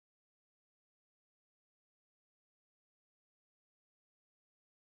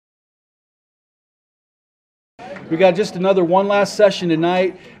We got just one last session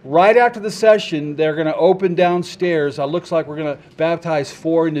tonight. Right after the session, they're going to open downstairs. It looks like we're going to baptize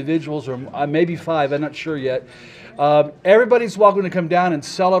 4 individuals, or maybe 5. I'm not sure yet. Everybody's welcome to come down and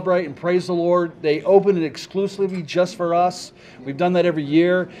celebrate and praise the Lord. They open it exclusively just for us. We've done that every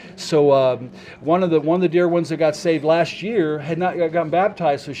year. So one of the dear ones that got saved last year had not gotten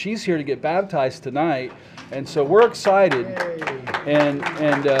baptized, so she's here to get baptized tonight. And so we're excited, and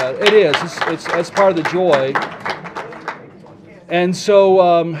it is. It's part of the joy. And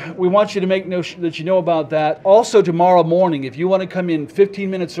so we want you to make note that you know about that. Also tomorrow morning, if you want to come in 15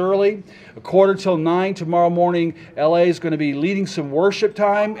 minutes early, 8:45 tomorrow morning, LA is going to be leading some worship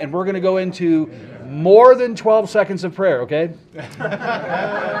time, and we're going to go into more than 12 seconds of prayer, okay?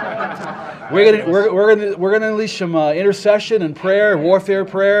 We're going to unleash some intercession and prayer, and warfare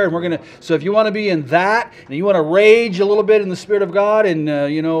prayer, and so if you want to be in that, and you want to rage a little bit in the Spirit of God,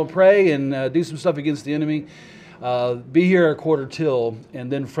 and pray and do some stuff against the enemy, be here at 8:45,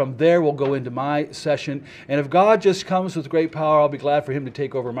 and then from there we'll go into my session. And if God just comes with great power, I'll be glad for Him to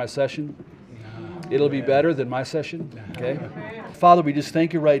take over my session. It'll be better than my session. Okay, Father, we just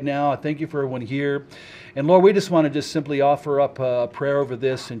thank You right now. I thank You for everyone here. And Lord, we just want to just simply offer up a prayer over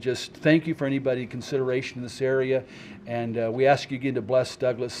this and just thank You for anybody in consideration in this area. And we ask You again to bless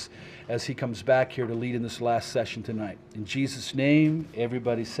Douglas as he comes back here to lead in this last session tonight. In Jesus' name,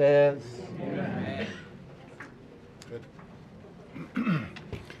 everybody says, Amen.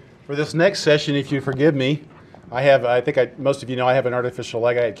 For this next session, if you forgive me, most of you know I have an artificial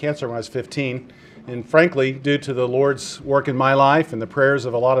leg. I had cancer when I was 15. And frankly, due to the Lord's work in my life and the prayers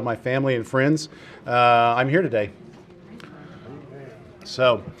of a lot of my family and friends, I'm here today.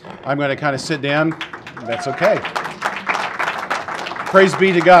 So I'm going to kind of sit down. That's okay. Praise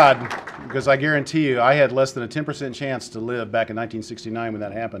be to God, because I guarantee you I had less than a 10% chance to live back in 1969 when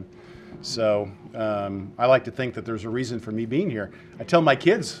that happened. So I like to think that there's a reason for me being here. I tell my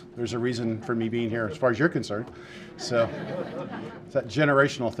kids there's a reason for me being here as far as you're concerned. So it's that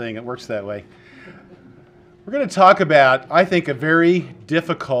generational thing. It works that way. We're going to talk about, I think, a very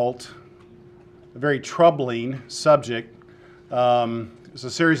difficult, a very troubling subject. It's a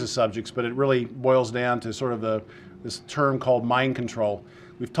series of subjects, but it really boils down to sort of this term called mind control.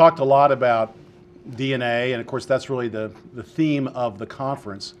 We've talked a lot about DNA, and of course that's really the theme of the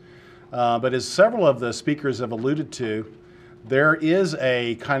conference. But as several of the speakers have alluded to, there is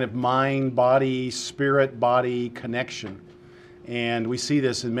a kind of mind-body, spirit-body connection. And we see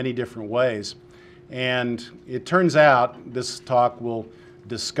this in many different ways. And it turns out this talk will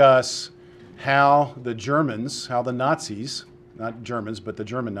discuss how the Nazis, not Germans, but the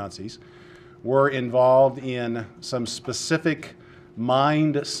German Nazis, were involved in some specific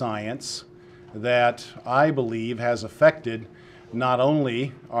mind science that I believe has affected not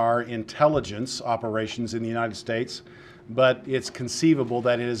only our intelligence operations in the United States, but it's conceivable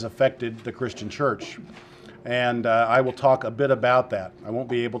that it has affected the Christian church. And I will talk a bit about that. I won't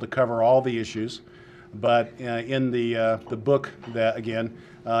be able to cover all the issues, but in the book, that again,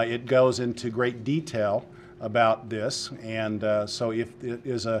 it goes into great detail about this. And so if it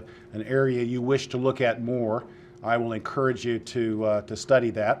is an area you wish to look at more, I will encourage you to study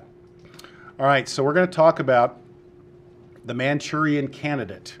that. All right, so we're going to talk about the Manchurian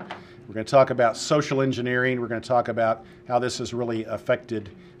Candidate. We're going to talk about social engineering. We're going to talk about how this has really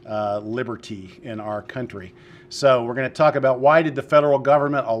affected liberty in our country. So we're going to talk about why did the federal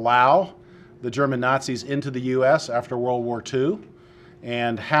government allow the German Nazis into the U.S. after World War II,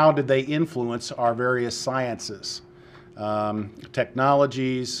 and how did they influence our various sciences,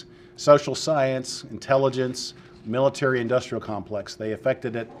 technologies, social science, intelligence, military-industrial complex. They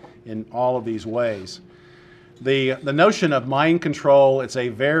affected it in all of these ways. The notion of mind control, it's a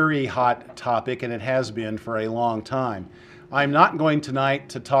very hot topic, and it has been for a long time. I'm not going tonight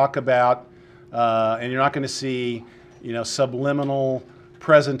to talk about, and you're not going to see, subliminal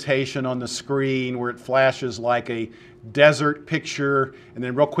presentation on the screen where it flashes like a desert picture, and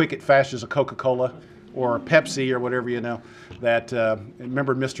then real quick it flashes a Coca-Cola or a Pepsi or whatever, that,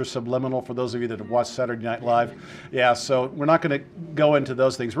 remember Mr. Subliminal, for those of you that have watched Saturday Night Live? Yeah, so we're not going to go into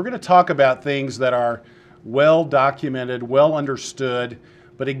those things. We're going to talk about things that are well documented, well understood,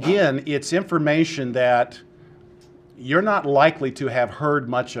 but again, it's information that you're not likely to have heard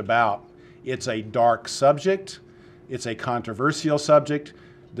much about. It's a dark subject, it's a controversial subject,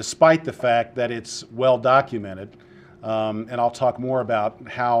 despite the fact that it's well documented. And I'll talk more about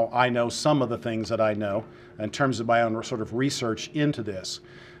how I know some of the things that I know in terms of my own sort of research into this.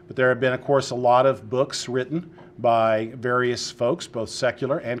 But there have been, of course, a lot of books written by various folks, both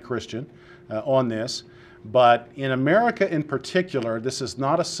secular and Christian, on this. But in America in particular, this is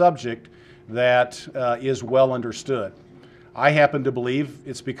not a subject that is well understood. I happen to believe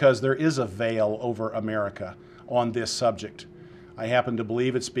it's because there is a veil over America on this subject. I happen to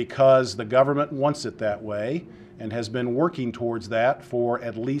believe it's because the government wants it that way and has been working towards that for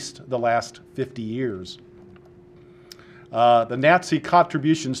at least the last 50 years. The Nazi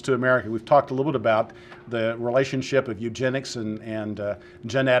contributions to America, we've talked a little bit about the relationship of eugenics and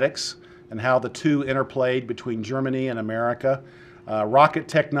genetics and how the two interplayed between Germany and America. Rocket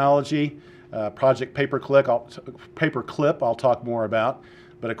technology, Project Paperclip, I'll talk more about.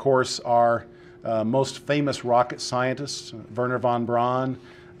 But of course, our most famous rocket scientists, Wernher von Braun,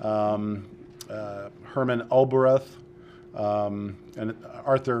 Hermann Oberth, and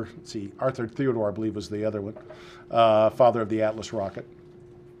Arthur Theodore, I believe, was the other one, father of the Atlas rocket.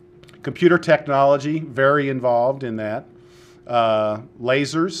 Computer technology, very involved in that.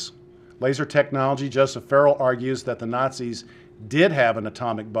 Lasers, laser technology. Joseph Farrell argues that the Nazis did have an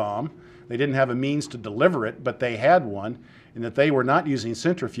atomic bomb. They didn't have a means to deliver it, but they had one, and that they were not using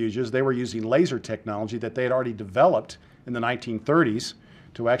centrifuges. They were using laser technology that they had already developed in the 1930s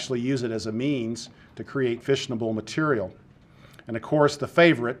to actually use it as a means to create fissionable material. And of course, the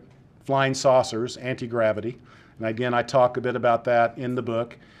favorite, flying saucers, anti-gravity. And again, I talk a bit about that in the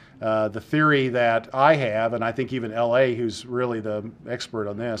book. The theory that I have, and I think even LA, who's really the expert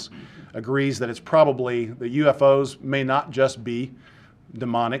on this, agrees that it's probably the UFOs may not just be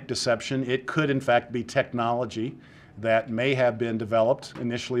demonic deception. It could, in fact, be technology that may have been developed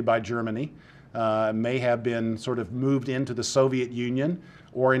initially by Germany, may have been sort of moved into the Soviet Union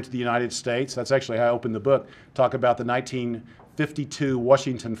or into the United States. That's actually how I opened the book. Talk about the 1952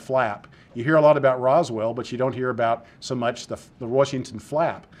 Washington flap. You hear a lot about Roswell, but you don't hear about so much the Washington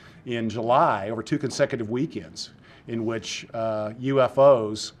flap in July over 2 consecutive weekends in which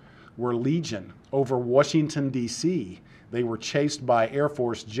UFOs were legion over Washington, D.C. They were chased by Air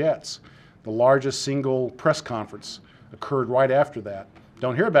Force jets. The largest single press conference occurred right after that.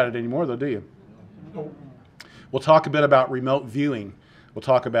 Don't hear about it anymore, though, do you? No. We'll talk a bit about remote viewing. We'll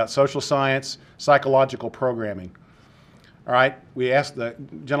talk about social science, psychological programming. All right, the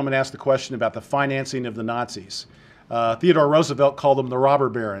gentleman asked the question about the financing of the Nazis. Theodore Roosevelt called them the robber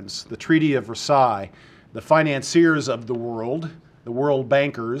barons, the Treaty of Versailles, the financiers of the world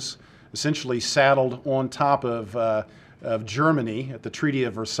bankers, essentially saddled on top of Germany at the Treaty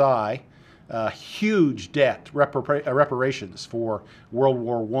of Versailles. Huge debt, reparations for World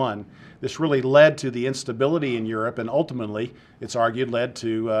War I. This really led to the instability in Europe, and ultimately, it's argued, led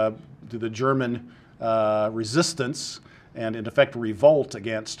to the German resistance and, in effect, revolt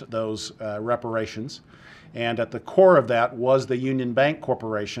against those reparations. And at the core of that was the Union Bank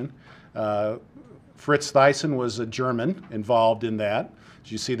Corporation. Fritz Thyssen was a German involved in that,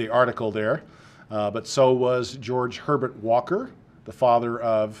 as you see the article there. But so was George Herbert Walker, the father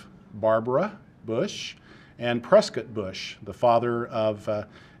of Barbara Bush, and Prescott Bush, the father of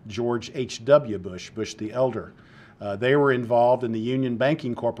George H.W. Bush, Bush the Elder. They were involved in the Union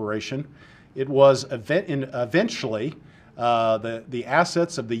Banking Corporation. It was eventually the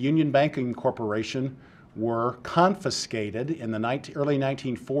assets of the Union Banking Corporation were confiscated in the early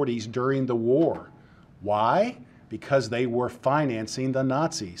 1940s during the war. Why? Because they were financing the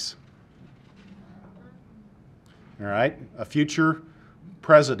Nazis. All right, a future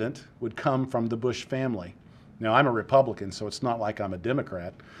president would come from the Bush family. Now, I'm a Republican, so it's not like I'm a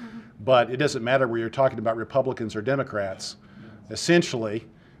Democrat, but it doesn't matter whether you're talking about Republicans or Democrats. Essentially,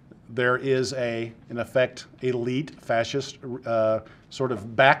 there is in effect, elite fascist sort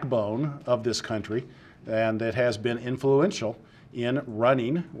of backbone of this country, and it has been influential in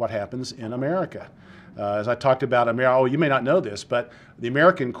running what happens in America. As I talked about, you may not know this, but the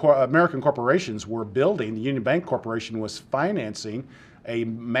American corporations were building, the Union Bank Corporation was financing a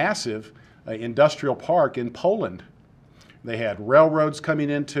massive industrial park in Poland. They had railroads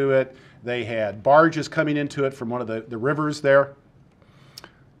coming into it. They had barges coming into it from one of the rivers there.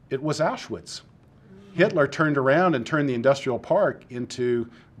 It was Auschwitz. Hitler turned around and turned the industrial park into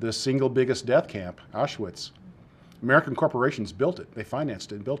the single biggest death camp, Auschwitz. American corporations built it. They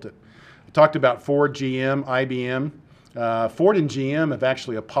financed it and built it. I talked about Ford, GM, IBM. Ford and GM have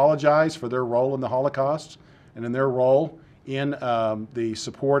actually apologized for their role in the Holocaust and in their role in the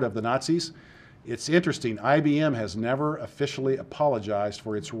support of the Nazis. It's interesting, IBM has never officially apologized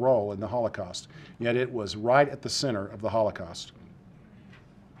for its role in the Holocaust, yet it was right at the center of the Holocaust.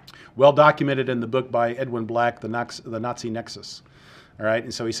 Well documented in the book by Edwin Black, The Nazi Nexus. All right,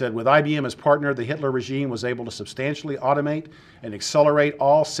 and so he said, with IBM as partner, the Hitler regime was able to substantially automate and accelerate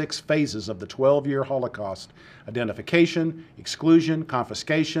all 6 phases of the 12-year Holocaust: identification, exclusion,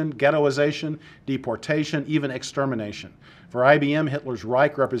 confiscation, ghettoization, deportation, even extermination. For IBM, Hitler's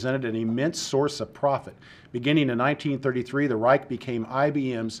Reich represented an immense source of profit. Beginning in 1933, the Reich became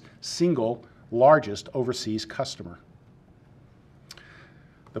IBM's single largest overseas customer.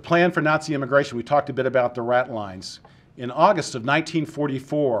 The plan for Nazi immigration, we talked a bit about the rat lines. In August of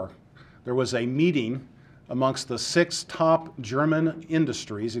 1944, there was a meeting amongst the 6 top German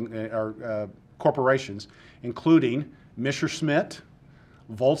industries or corporations, including Messerschmitt,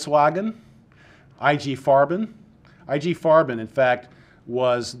 Volkswagen, IG Farben. IG Farben, in fact,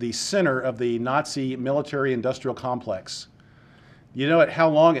 was the center of the Nazi military-industrial complex. You know how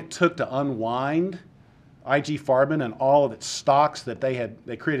long it took to unwind IG Farben and all of its stocks that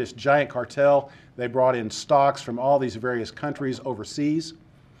they created this giant cartel. They brought in stocks from all these various countries overseas.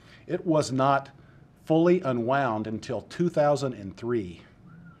 It was not fully unwound until 2003.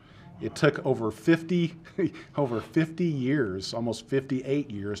 It took over 50 years, almost 58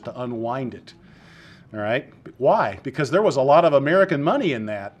 years to unwind it. All right, why? Because there was a lot of American money in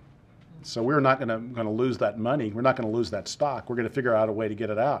that. So we're not going to lose that money. We're not going to lose that stock. We're going to figure out a way to get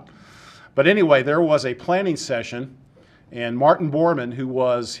it out. But anyway, there was a planning session, and Martin Bormann, who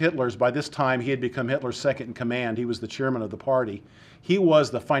was Hitler's, by this time he had become Hitler's second in command. He was the chairman of the party. He was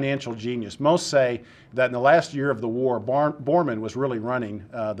the financial genius. Most say that in the last year of the war, Bormann was really running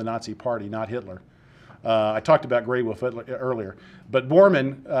the Nazi party, not Hitler. I talked about Grey Wolf earlier. But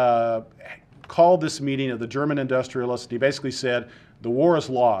Bormann called this meeting of the German industrialists. He basically said, the war is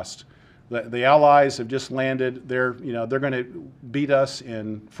lost. The Allies have just landed. They're going to beat us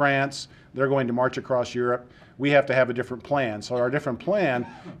in France. They're going to march across Europe. We have to have a different plan. So our different plan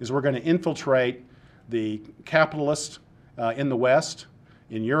is we're going to infiltrate the capitalists in the West,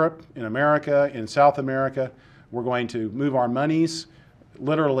 in Europe, in America, in South America. We're going to move our monies,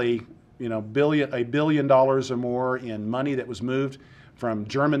 literally, $1 billion or more in money that was moved from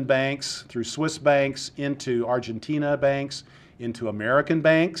German banks through Swiss banks into Argentina banks, into American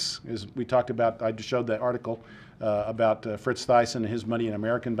banks, as we talked about. I just showed that article about Fritz Thyssen and his money in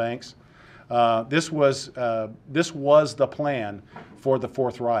American banks. This was the plan for the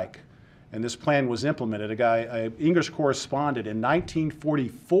Fourth Reich, and this plan was implemented. An English correspondent in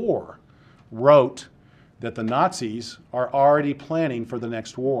 1944 wrote that the Nazis are already planning for the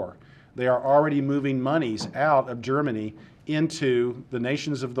next war. They are already moving monies out of Germany into the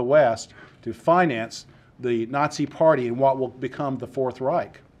nations of the West to finance the Nazi party and what will become the Fourth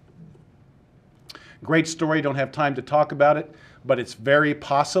Reich. Great story, don't have time to talk about it, but it's very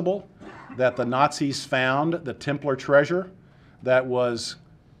possible that the Nazis found the Templar treasure that was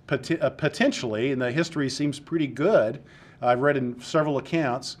potentially, and the history seems pretty good, I've read in several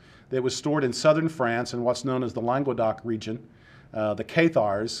accounts, that was stored in southern France in what's known as the Languedoc region, the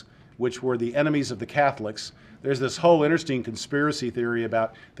Cathars, which were the enemies of the Catholics. There's this whole interesting conspiracy theory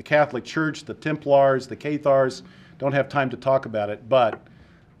about the Catholic Church, the Templars, the Cathars. Don't have time to talk about it, but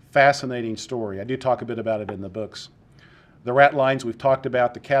fascinating story. I do talk a bit about it in the books. The rat lines we've talked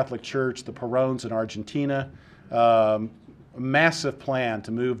about, the Catholic Church, the Perones in Argentina, a massive plan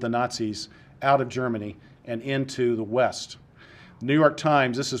to move the Nazis out of Germany and into the West. New York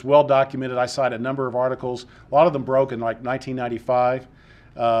Times, this is well documented. I cite a number of articles. A lot of them broke in like 1995.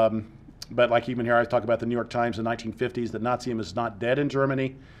 But like even here, I talk about the New York Times in the 1950s, that Nazism is not dead in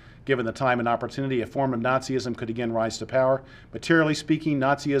Germany. Given the time and opportunity, a form of Nazism could again rise to power. Materially speaking,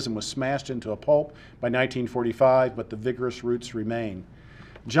 Nazism was smashed into a pulp by 1945, but the vigorous roots remain.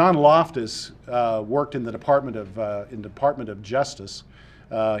 John Loftus worked in the Department of Justice.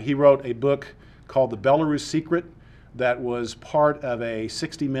 He wrote a book called The Belarus Secret that was part of a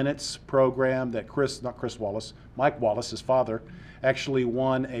 60 Minutes program that Mike Wallace, his father, actually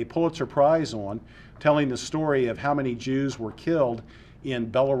won a Pulitzer Prize on, telling the story of how many Jews were killed in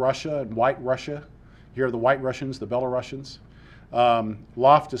Belarusia and White Russia. Here are the White Russians, the Belarusians.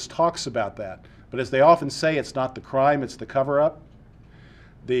 Loftus talks about that. But as they often say, it's not the crime, it's the cover-up.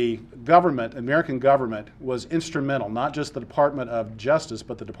 The government, American government, was instrumental, not just the Department of Justice,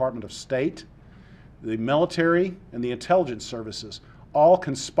 but the Department of State, the military, and the intelligence services, all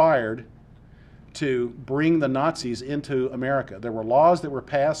conspired to bring the Nazis into America. There were laws that were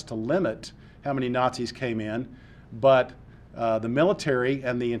passed to limit how many Nazis came in, but the military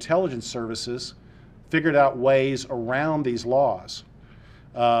and the intelligence services figured out ways around these laws.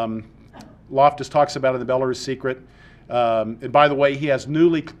 Loftus talks about in The Belarus Secret, and by the way, he has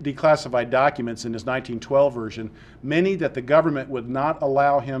newly declassified documents in his 1912 version, many that the government would not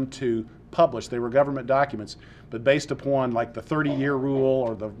allow him to published. They were government documents, but based upon like the 30-year rule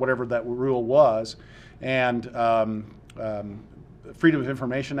or the whatever that rule was, and Freedom of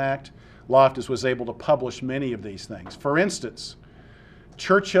Information Act, Loftus was able to publish many of these things. For instance,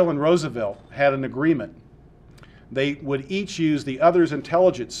 Churchill and Roosevelt had an agreement. They would each use the other's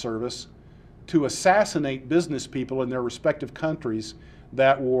intelligence service to assassinate business people in their respective countries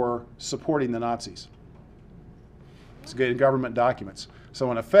that were supporting the Nazis. It's in government documents.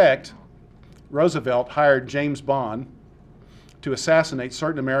 So in effect, Roosevelt hired James Bond to assassinate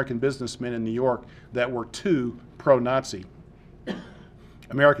certain American businessmen in New York that were too pro-Nazi.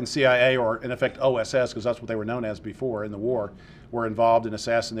 American CIA, or in effect OSS, because that's what they were known as before in the war, were involved in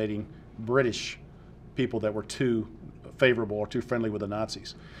assassinating British people that were too favorable or too friendly with the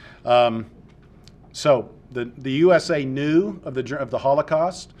Nazis. So the USA knew of the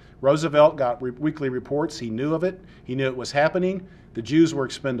Holocaust. Roosevelt got weekly reports. He knew of it. He knew it was happening. The Jews were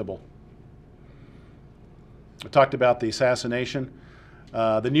expendable. I talked about the assassination.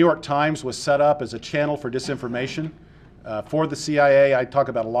 The New York Times was set up as a channel for disinformation for the CIA. I talk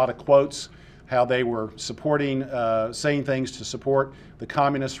about a lot of quotes, how they were supporting, saying things to support the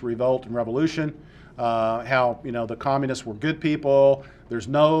communist revolt and revolution, how the communists were good people. There's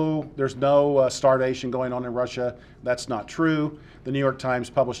no starvation going on in Russia. That's not true. The New York Times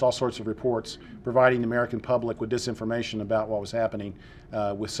published all sorts of reports providing the American public with disinformation about what was happening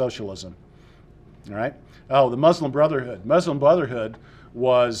with socialism. All right. Oh, the Muslim Brotherhood. Muslim Brotherhood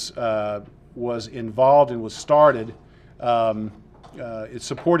was involved and was started. It's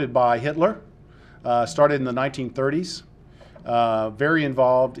supported by Hitler. Started in the 1930s. Very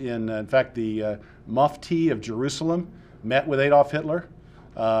involved in fact, the Mufti of Jerusalem met with Adolf Hitler.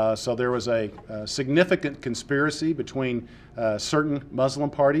 So there was a significant conspiracy between certain Muslim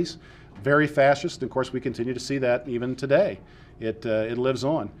parties, very fascist. Of course, we continue to see that even today. It lives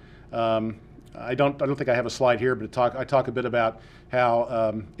on. I don't think I have a slide here, but I talk a bit about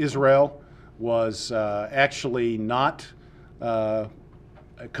how Israel was actually not a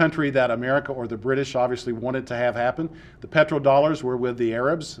country that America or the British obviously wanted to have happen. The petrodollars were with the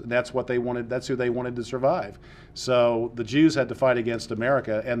Arabs, and that's what they wanted. That's who they wanted to survive. So the Jews had to fight against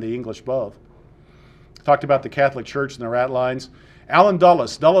America and the English both. Talked about the Catholic Church and the rat lines. Allen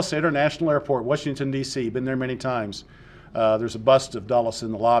Dulles, Dulles International Airport, Washington, D.C. Been there many times. There's a bust of Dulles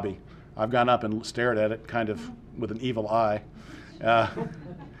in the lobby. I've gone up and stared at it kind of with an evil eye.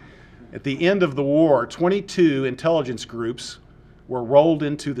 At the end of the war, 22 intelligence groups were rolled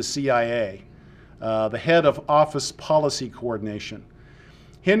into the CIA, the head of Office Policy Coordination.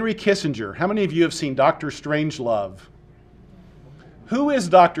 Henry Kissinger. How many of you have seen Dr. Strangelove? Who is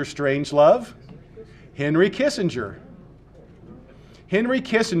Dr. Strangelove? Henry Kissinger. Henry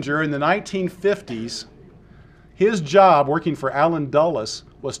Kissinger in the 1950s, his job working for Allen Dulles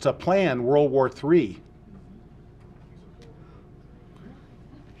was to plan World War III.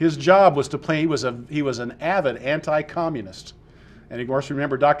 His job was to plan, he was an avid anti-communist. And of course,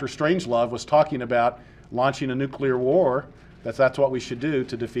 remember, Dr. Strangelove was talking about launching a nuclear war. That's what we should do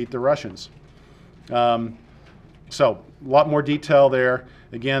to defeat the Russians. So a lot more detail there.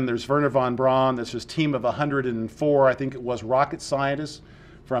 Again, there's Werner von Braun. That's his team of 104, I think it was, rocket scientists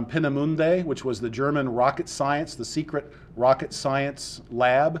from Peenemünde, which was the German rocket science, the secret rocket science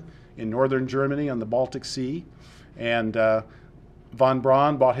lab in northern Germany on the Baltic Sea. And von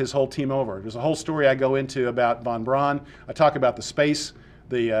Braun brought his whole team over. There's a whole story I go into about von Braun. I talk about the space,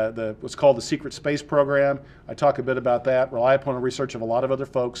 what's called the secret space program. I talk a bit about that, rely upon the research of a lot of other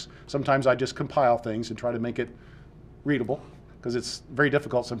folks. Sometimes I just compile things and try to make it readable, because it's very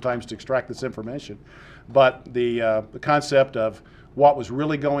difficult sometimes to extract this information. But the concept of what was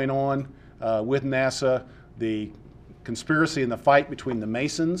really going on with NASA, the conspiracy and the fight between the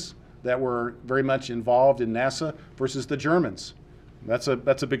Masons that were very much involved in NASA versus the Germans. That's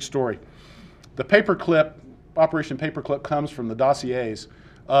a big story. The paperclip, Operation Paperclip, comes from the dossiers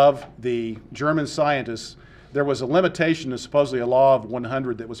of the German scientists. There was a limitation, supposedly a law of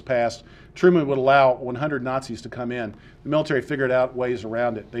 100 that was passed. Truman would allow 100 Nazis to come in. The military figured out ways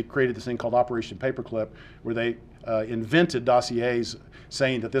around it. They created this thing called Operation Paperclip, where they invented dossiers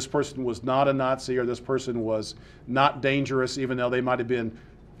saying that this person was not a Nazi or this person was not dangerous, even though they might have been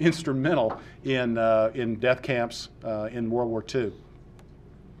instrumental in death camps in World War II.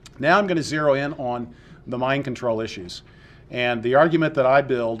 Now I'm going to zero in on the mind control issues. And the argument that I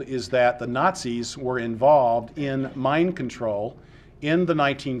build is that the Nazis were involved in mind control in the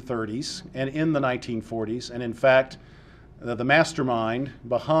 1930s and in the 1940s. And in fact, the mastermind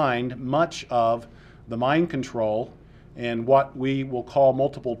behind much of the mind control and what we will call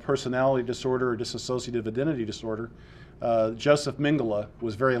multiple personality disorder or dissociative identity disorder Joseph Mengele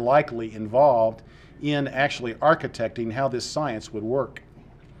was very likely involved in actually architecting how this science would work.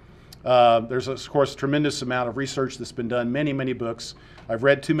 There's, of course, a tremendous amount of research that's been done, many, many books. I've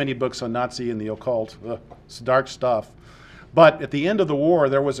read too many books on Nazi and the occult. Ugh, it's dark stuff. But at the end of the war,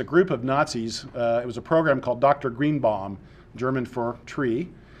 there was a group of Nazis. It was a program called Dr. Greenbaum, German for tree,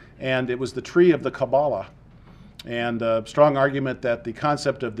 and it was the tree of the Kabbalah. And a strong argument that the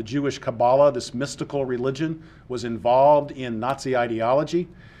concept of the Jewish Kabbalah, this mystical religion, was involved in Nazi ideology.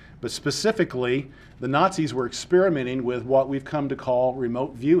 But specifically, the Nazis were experimenting with what we've come to call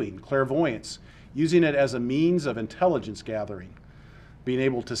remote viewing, clairvoyance, using it as a means of intelligence gathering, being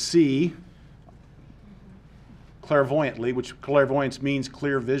able to see clairvoyantly, which clairvoyance means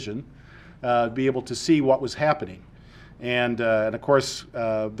clear vision, be able to see what was happening. And of course,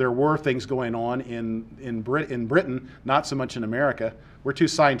 there were things going on in Britain, not so much in America. We're too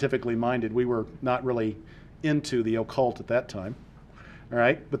scientifically minded. We were not really into the occult at that time. All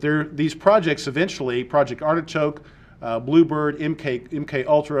right, but these projects eventually, Project Artichoke, Bluebird, MK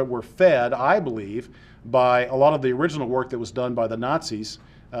Ultra, were fed, I believe, by a lot of the original work that was done by the Nazis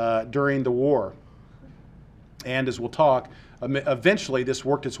during the war. And as we'll talk, eventually this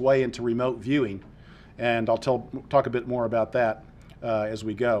worked its way into remote viewing. And I'll talk a bit more about that as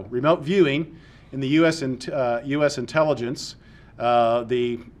we go. Remote viewing in the U.S. intelligence,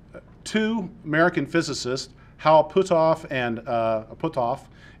 the two American physicists, Hal Puthoff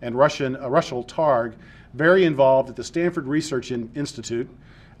and Russell Targ, very involved at the Stanford Research Institute,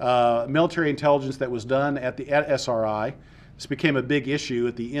 military intelligence that was done at SRI. This became a big issue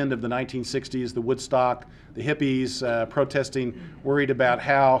at the end of the 1960s, the Woodstock, the hippies protesting, worried about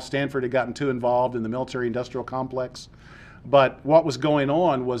how Stanford had gotten too involved in the military-industrial complex. But what was going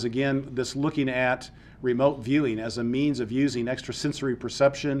on was, again, this looking at remote viewing as a means of using extrasensory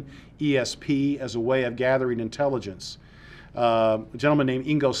perception, ESP, as a way of gathering intelligence. A gentleman named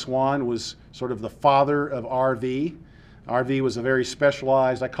Ingo Swann was sort of the father of RV. RV was a very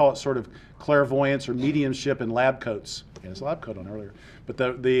specialized, I call it sort of clairvoyance or mediumship in lab coats. Yeah, there's a lab coat on earlier. But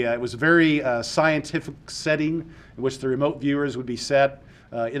it was a very scientific setting in which the remote viewers would be set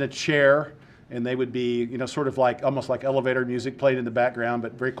in a chair, and they would be, sort of like, almost like elevator music played in the background,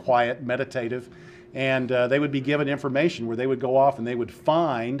 but very quiet, meditative. And they would be given information where they would go off and they would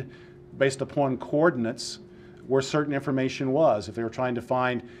find, based upon coordinates, where certain information was. If they were trying to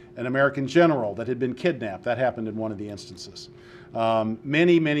find an American general that had been kidnapped, that happened in one of the instances.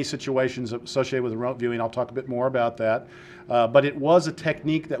 Many, many situations associated with remote viewing. I'll talk a bit more about that. But it was a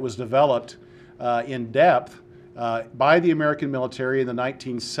technique that was developed in depth by the American military in the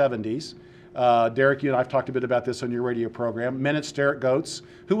 1970s. Derek, you and I've talked a bit about this on your radio program. Men at Sterrett Goats.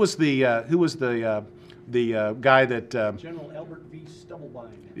 Who was the guy that? General Albert V.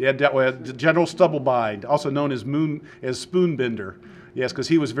 Stubblebind. Yeah, General Stubblebind, also known as Spoonbender. Yes, because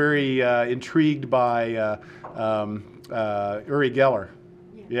he was very intrigued by Uri Geller.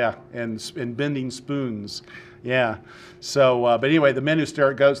 Yeah, and bending spoons. Yeah. So, but anyway, The Men Who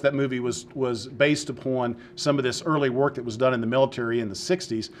Stare at Goats, that movie was based upon some of this early work that was done in the military in the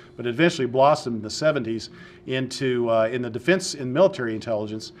 60s, but eventually blossomed in the 70s into, in the defense and military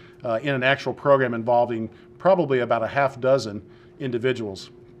intelligence, in an actual program involving probably about a half dozen individuals.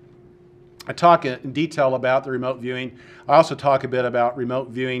 I talk in detail about the remote viewing. I also talk a bit about remote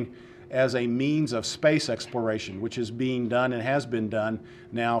viewing as a means of space exploration, which is being done and has been done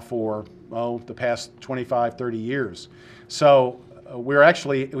now for, the past 25, 30 years. So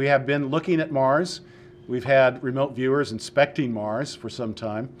we have been looking at Mars. We've had remote viewers inspecting Mars for some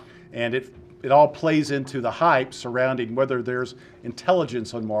time, and it all plays into the hype surrounding whether there's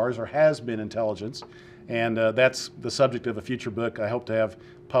intelligence on Mars or has been intelligence. And that's the subject of a future book I hope to have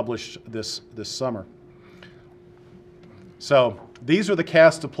published this summer. So these are the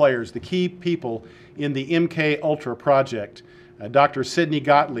cast of players, the key people in the MK Ultra project. Dr. Sidney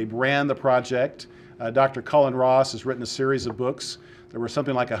Gottlieb ran the project. Dr. Cullen Ross has written a series of books. There were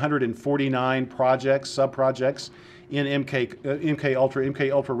something like 149 projects, sub-projects in MK Ultra.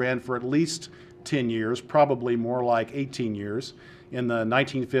 MK Ultra ran for at least 10 years, probably more like 18 years, in the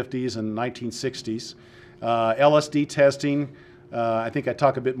 1950s and 1960s. LSD testing, I think I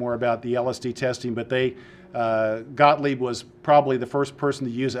talk a bit more about the LSD testing, but Gottlieb was probably the first person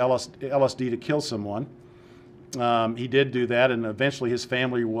to use LSD to kill someone. He did do that, and eventually his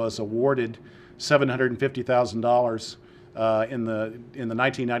family was awarded $750,000 in the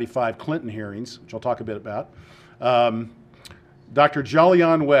 1995 Clinton hearings, which I'll talk a bit about. Dr.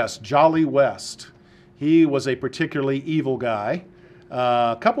 Jolly West, he was a particularly evil guy.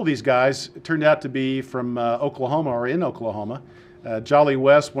 A couple of these guys turned out to be from Oklahoma or in Oklahoma. Jolly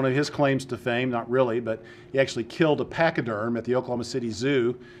West, one of his claims to fame, not really, but he actually killed a pachyderm at the Oklahoma City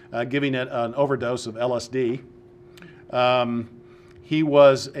Zoo, giving it an overdose of LSD. He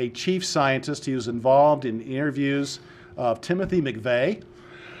was a chief scientist. He was involved in interviews of Timothy McVeigh.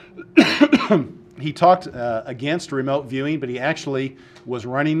 He talked against remote viewing, but he actually was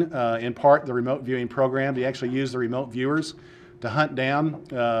running, in part, the remote viewing program. He actually used the remote viewers to hunt down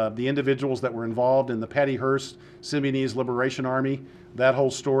the individuals that were involved in the Patty Hearst Symbionese Liberation Army. That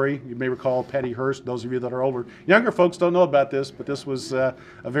whole story, you may recall Patty Hearst. Those of you that are older, younger folks don't know about this, but this was a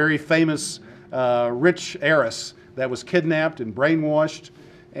very famous rich heiress that was kidnapped and brainwashed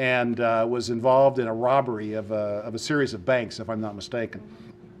and was involved in a robbery of a series of banks, if I'm not mistaken.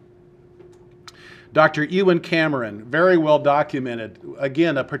 Dr. Ewan Cameron, very well documented.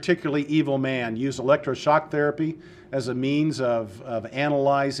 Again, a particularly evil man, used electroshock therapy as a means of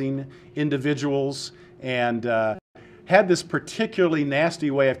analyzing individuals and had this particularly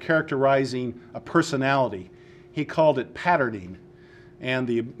nasty way of characterizing a personality. He called it patterning. And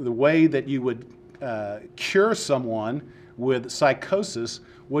the way that you would cure someone with psychosis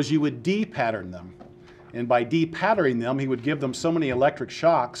was you would de-pattern them. And by de-patterning them, he would give them so many electric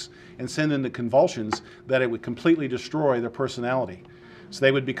shocks and send them into convulsions that it would completely destroy their personality. So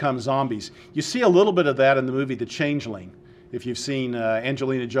they would become zombies. You see a little bit of that in the movie The Changeling. If you've seen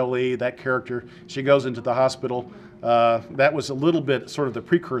Angelina Jolie, that character, she goes into the hospital. That was a little bit sort of the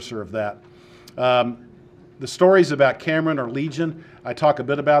precursor of that. The stories about Cameron are legion. I talk a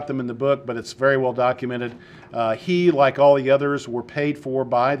bit about them in the book, but it's very well documented. He, like all the others, were paid for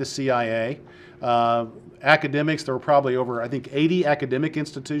by the CIA. Academics, there were probably over, I think, 80 academic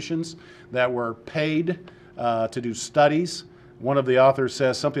institutions that were paid to do studies. One of the authors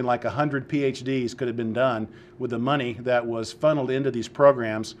says something like 100 PhDs could have been done with the money that was funneled into these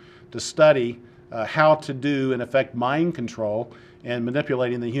programs to study how to do, in effect, mind control and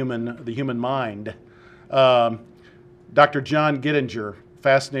manipulating the human mind. Dr. John Gittinger,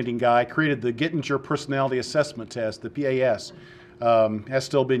 fascinating guy, created the Gittinger Personality Assessment Test, the PAS. Has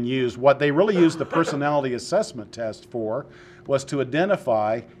still been used. What they really used the personality assessment test for was to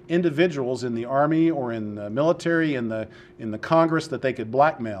identify individuals in the Army or in the military, in the Congress that they could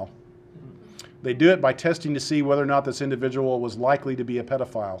blackmail. They do it by testing to see whether or not this individual was likely to be a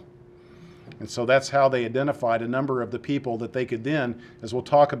pedophile. And so that's how they identified a number of the people that they could then, as we'll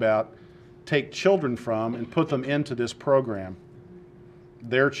talk about, take children from and put them into this program,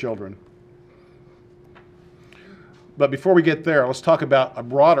 their children. But before we get there, let's talk about a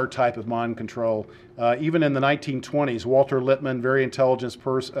broader type of mind control. Even in the 1920s, Walter Lippmann, very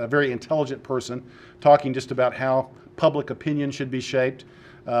intelligent person, talking just about how public opinion should be shaped,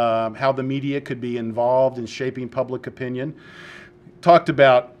 how the media could be involved in shaping public opinion. Talked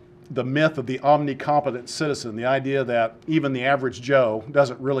about the myth of the omnicompetent citizen, the idea that even the average Joe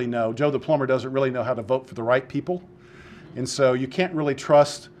doesn't really know, Joe the plumber doesn't really know how to vote for the right people. And so you can't really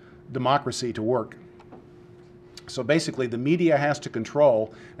trust democracy to work. So basically, the media has to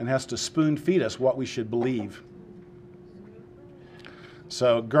control and has to spoon feed us what we should believe.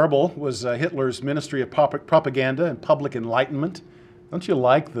 So Goebbels was Hitler's Ministry of Propaganda and Public Enlightenment. Don't you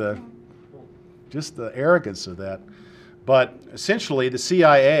like just the arrogance of that? But essentially, the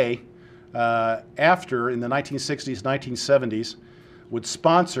CIA, after in the 1960s, 1970s, would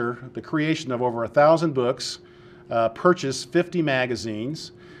sponsor the creation of over 1,000 books, purchase 50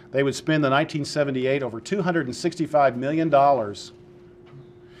 magazines. They would spend in 1978 over $265 million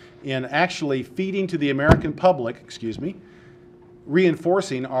in actually feeding to the American public,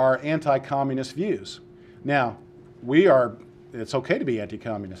 reinforcing our anti-communist views. Now, it's okay to be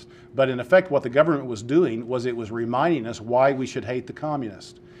anti-communist, but in effect what the government was doing was it was reminding us why we should hate the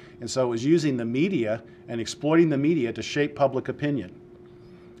communists. And so it was using the media and exploiting the media to shape public opinion.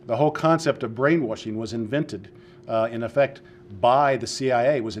 The whole concept of brainwashing was invented, in effect, by the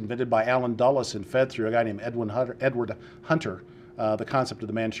CIA, was invented by Allen Dulles and fed through a guy named Edward Hunter, the concept of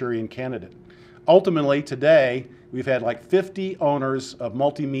the Manchurian Candidate. Ultimately, today, we've had like 50 owners of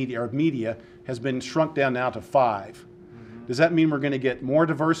multimedia, or media, has been shrunk down now to 5. Does that mean we're going to get more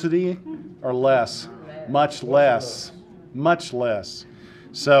diversity or less? Much less. Much less.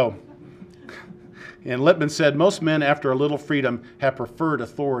 So, and Lippmann said, most men, after a little freedom, have preferred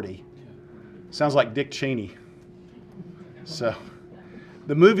authority. Sounds like Dick Cheney. So,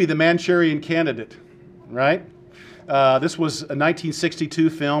 the movie The Manchurian Candidate, right? This was a 1962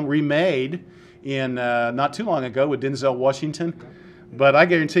 film remade in not too long ago with Denzel Washington. But I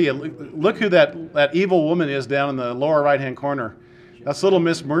guarantee you, look who that evil woman is down in the lower right-hand corner. That's Little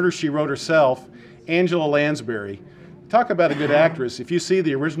Miss Murder, She Wrote herself, Angela Lansbury. talk about a good actress. If you see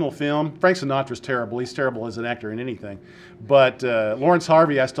the original film, Frank Sinatra's terrible. He's terrible as an actor in anything. But Lawrence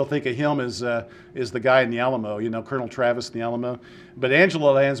Harvey, I still think of him as the guy in the Alamo, you know, Colonel Travis in the Alamo. But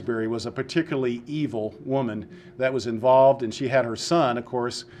Angela Lansbury was a particularly evil woman that was involved, and she had her son, of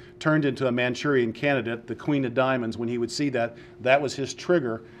course, turned into a Manchurian Candidate, the Queen of Diamonds. When he would see that, that was his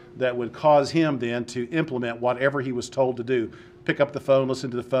trigger that would cause him then to implement whatever he was told to do. Pick up the phone, listen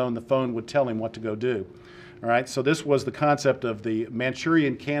to the phone would tell him what to go do. All right, so this was the concept of the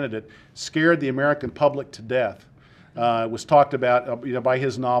Manchurian Candidate, scared the American public to death. It was talked about by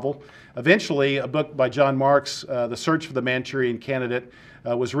his novel. Eventually, a book by John Marks, The Search for the Manchurian Candidate,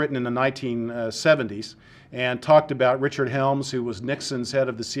 was written in the 1970s and talked about Richard Helms, who was Nixon's head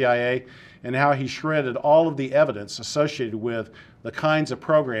of the CIA, and how he shredded all of the evidence associated with the kinds of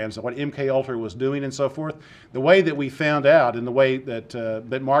programs and what MK Ultra was doing and so forth. The way that we found out and the way that,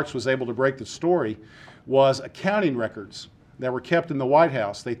 that Marks was able to break the story was accounting records that were kept in the White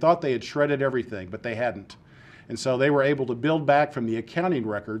House. They thought they had shredded everything, but they hadn't. And so they were able to build back from the accounting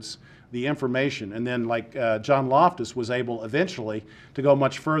records the information. And then like John Loftus was able eventually to go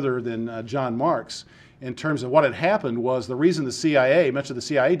much further than John Marks in terms of what had happened was the reason the CIA, much of the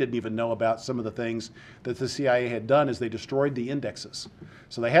CIA didn't even know about some of the things that the CIA had done is they destroyed the indexes.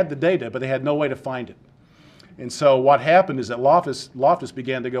 So they had the data, but they had no way to find it. And so what happened is that Loftus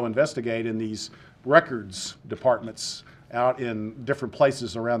began to go investigate in these records departments out in different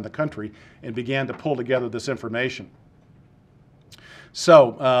places around the country and began to pull together this information.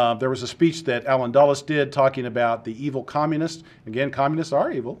 So there was a speech that Alan Dulles did talking about the evil communists. Again, communists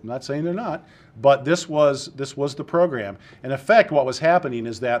are evil. I'm not saying they're not. But this was the program. In effect, what was happening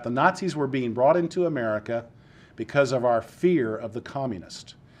is that the Nazis were being brought into America because of our fear of the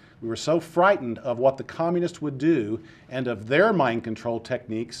communist. We were so frightened of what the communists would do and of their mind control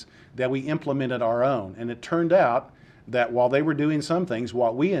techniques that we implemented our own. And it turned out that while they were doing some things,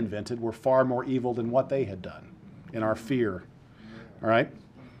 what we invented were far more evil than what they had done in our fear. All right?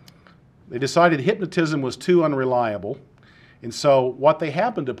 They decided hypnotism was too unreliable. And so what they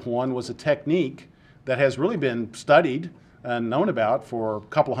happened upon was a technique that has really been studied and known about for a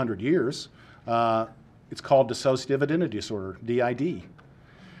couple hundred years. It's called dissociative identity disorder, DID.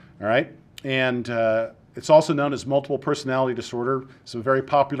 All right? And it's also known as multiple personality disorder. Some very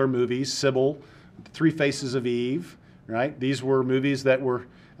popular movies, Sybil, Three Faces of Eve. Right? These were movies that were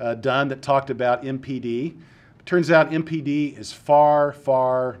done that talked about MPD. It turns out MPD is far,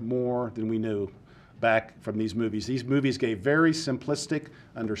 far more than we knew back from these movies. These movies gave very simplistic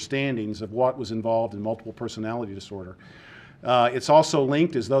understandings of what was involved in multiple personality disorder. It's also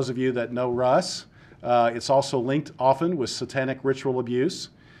linked, as those of you that know Russ, it's also linked often with satanic ritual abuse.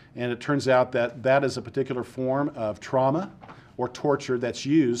 And it turns out that that is a particular form of trauma or torture that's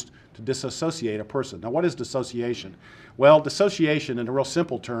used to disassociate a person. Now, what is dissociation? Well, dissociation, in a real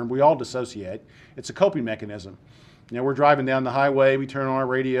simple term, we all dissociate. It's a coping mechanism. You know, we're driving down the highway, we turn on our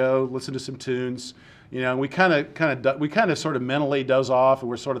radio, listen to some tunes, you know, and we kind of sort of mentally doze off, and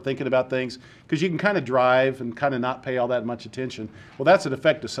we're sort of thinking about things, because you can kind of drive and kind of not pay all that much attention. Well, that's in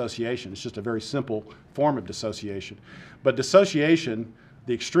effect dissociation. It's just a very simple form of dissociation. But dissociation,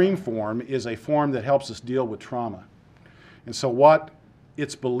 the extreme form, is a form that helps us deal with trauma. And so what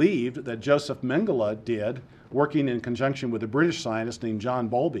it's believed that Joseph Mengele did, working in conjunction with a British scientist named John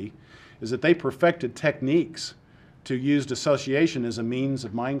Bowlby, is that they perfected techniques to use dissociation as a means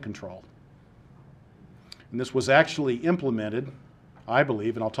of mind control. And this was actually implemented, I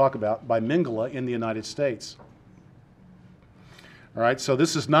believe, and I'll talk about, by Mengele in the United States. All right, so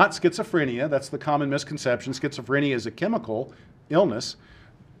this is not schizophrenia. That's the common misconception. Schizophrenia is a chemical illness.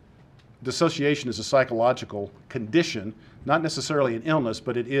 Dissociation is a psychological condition, not necessarily an illness,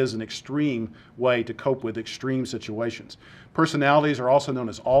 but it is an extreme way to cope with extreme situations. Personalities are also known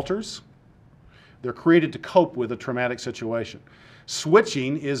as alters. They're created to cope with a traumatic situation.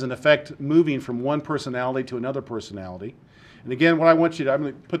 Switching is, in effect, moving from one personality to another personality. And again, what I want you to, I'm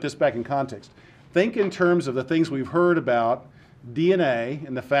going to put this back in context. Think in terms of the things we've heard about DNA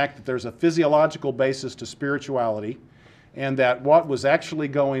and the fact that there's a physiological basis to spirituality, and that what was actually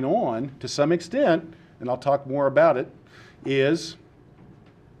going on, to some extent, and I'll talk more about it, is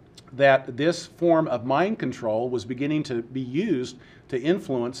that this form of mind control was beginning to be used to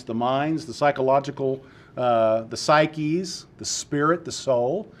influence the minds, the psychological, the psyches, the spirit, the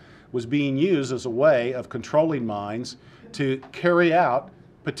soul, was being used as a way of controlling minds to carry out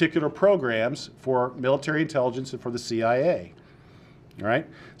particular programs for military intelligence and for the CIA. All right?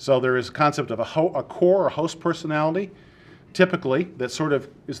 So there is a concept of a core or host personality, typically, that sort of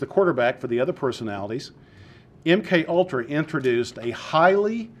is the quarterback for the other personalities. MK Ultra introduced a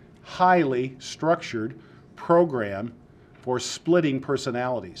highly structured program for splitting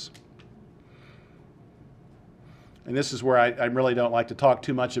personalities. And this is where I really don't like to talk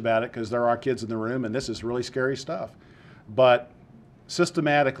too much about it because there are kids in the room and this is really scary stuff. But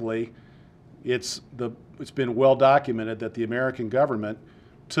systematically, it's been well documented that the American government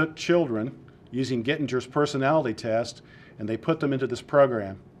took children using Gettinger's personality test and they put them into this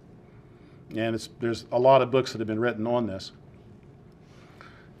program. And there's a lot of books that have been written on this.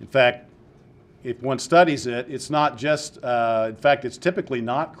 In fact, if one studies it, it's not just, in fact, it's typically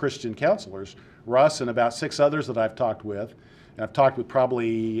not Christian counselors. Russ and about 6 others that I've talked with, and I've talked with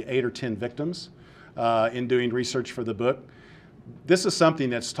probably 8 or 10 victims in doing research for the book. This is something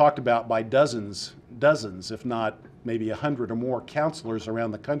that's talked about by dozens, if not maybe 100 or more counselors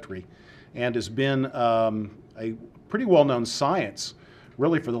around the country, and has been a pretty well-known science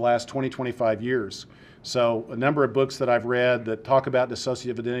really for the last 20, 25 years. So a number of books that I've read that talk about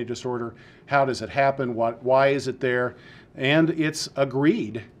dissociative identity disorder, how does it happen, why is it there, and it's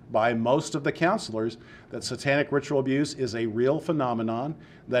agreed by most of the counselors that satanic ritual abuse is a real phenomenon,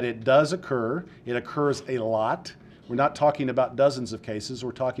 that it does occur, it occurs a lot. We're not talking about dozens of cases,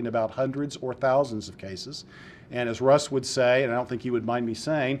 we're talking about hundreds or thousands of cases. And as Russ would say, and I don't think he would mind me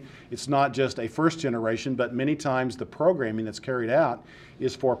saying, it's not just a first generation, but many times the programming that's carried out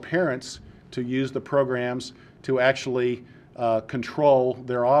is for parents to use the programs to actually control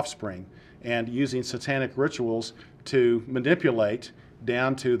their offspring and using satanic rituals to manipulate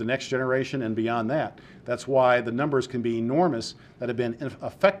down to the next generation and beyond that. That's why the numbers can be enormous that have been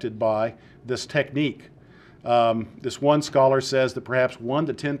affected by this technique. This one scholar says that perhaps 1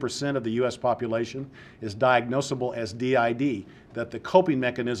 to 10% of the U.S. population is diagnosable as DID, that the coping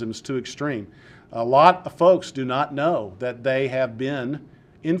mechanism is too extreme. A lot of folks do not know that they have been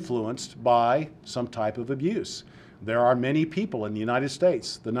influenced by some type of abuse. There are many people in the United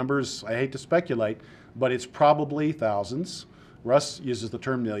States. The numbers, I hate to speculate, but it's probably thousands. Russ uses the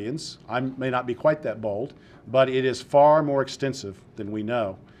term millions. I may not be quite that bold, but it is far more extensive than we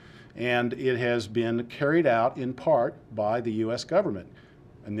know. And it has been carried out in part by the U.S. government,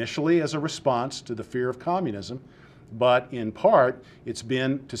 initially as a response to the fear of communism, but in part it's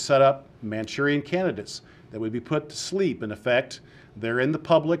been to set up Manchurian candidates that would be put to sleep. In effect, they're in the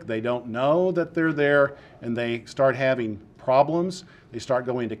public, they don't know that they're there, and they start having problems. They start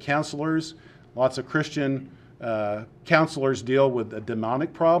going to counselors. Lots of Christian counselors deal with a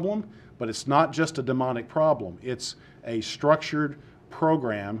demonic problem, but it's not just a demonic problem. It's a structured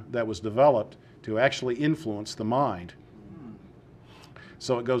program that was developed to actually influence the mind.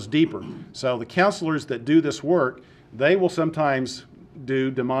 So it goes deeper. So the counselors that do this work, they will sometimes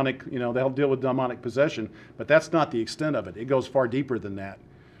do demonic, they'll deal with demonic possession, but that's not the extent of it. It goes far deeper than that.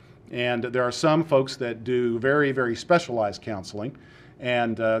 And there are some folks that do very, very specialized counseling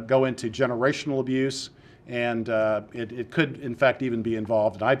and go into generational abuse, and it could, in fact, even be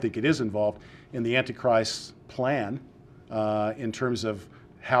involved, and I think it is involved, in the Antichrist's plan in terms of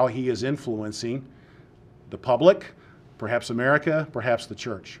how he is influencing the public, perhaps America, perhaps the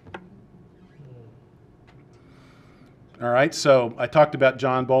church. All right, so I talked about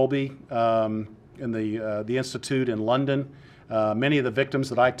John Bowlby in the Institute in London. Many of the victims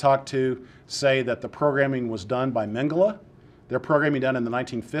that I talked to say that the programming was done by Mengele. Their programming done in the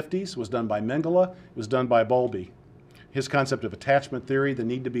 1950s was done by Mengele. It was done by Bowlby. His concept of attachment theory, the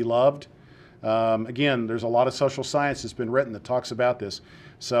need to be loved. Again, there's a lot of social science that's been written that talks about this.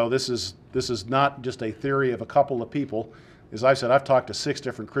 So this is not just a theory of a couple of people. As I've said, I've talked to 6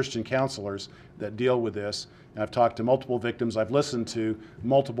 different Christian counselors that deal with this. I've talked to multiple victims. I've listened to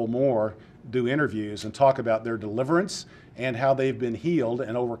multiple more do interviews and talk about their deliverance and how they've been healed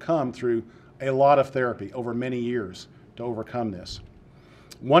and overcome through a lot of therapy over many years to overcome this.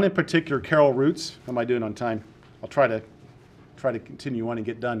 One in particular, Carol Roots. How am I doing on time? I'll try to continue on and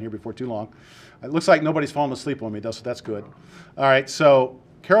get done here before too long. It looks like nobody's fallen asleep on me, so that's good. All right, so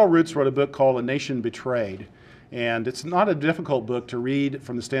Carol Roots wrote a book called A Nation Betrayed. And it's not a difficult book to read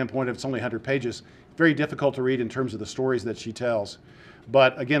from the standpoint of it's only 100 pages. Very difficult to read in terms of the stories that she tells.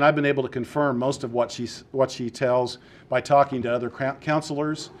 But again, I've been able to confirm most of what she tells by talking to other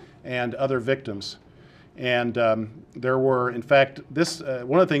counselors and other victims. And there were, in fact,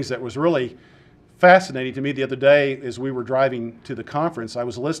 one of the things that was really fascinating to me the other day as we were driving to the conference, I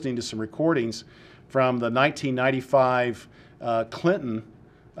was listening to some recordings from the 1995 Clinton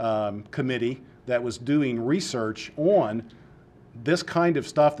committee that was doing research on this kind of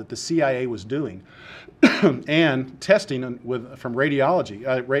stuff that the CIA was doing and testing from radiology,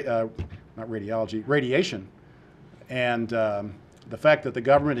 radiation. And the fact that the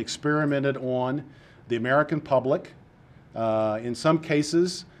government experimented on the American public, in some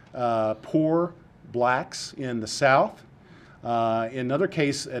cases, poor blacks in the South, In another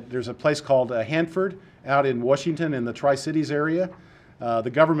case, there's a place called Hanford out in Washington in the Tri-Cities area. The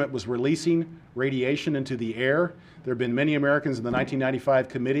government was releasing radiation into the air. There have been many Americans in the 1995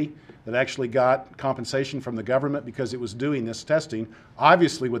 committee that actually got compensation from the government because it was doing this testing,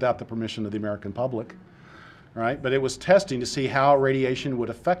 obviously without the permission of the American public, right? But it was testing to see how radiation would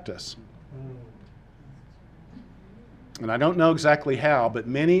affect us. And I don't know exactly how, but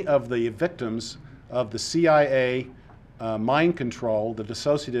many of the victims of the CIA mind control, the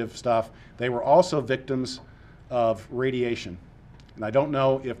dissociative stuff, they were also victims of radiation. And I don't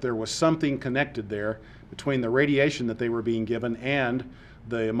know if there was something connected there between the radiation that they were being given and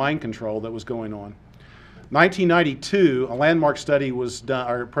the mind control that was going on. 1992, a landmark study was done,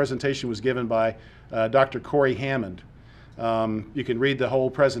 our presentation was given by Dr. Corey Hammond. You can read the whole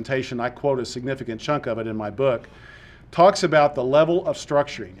presentation. I quote a significant chunk of it in my book. Talks about the level of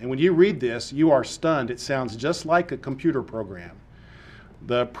structuring. And when you read this, you are stunned. It sounds just like a computer program.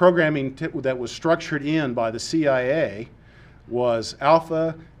 The programming that was structured in by the CIA was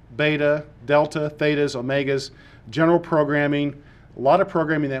alpha, beta, delta, thetas, omegas, general programming, a lot of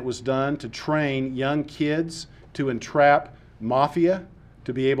programming that was done to train young kids to entrap mafia,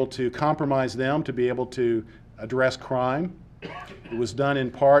 to be able to compromise them, to be able to address crime. It was done in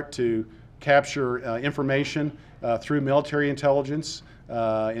part to capture information through military intelligence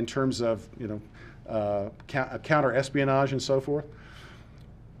in terms of counter-espionage and so forth.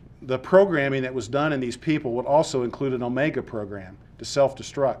 The programming that was done in these people would also include an Omega program to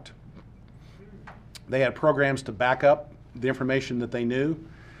self-destruct. They had programs to back up the information that they knew.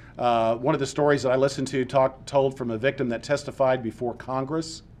 One of the stories that I listened to told from a victim that testified before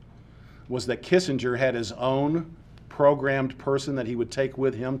Congress was that Kissinger had his own programmed person that he would take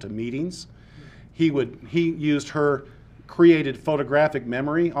with him to meetings. He used her created photographic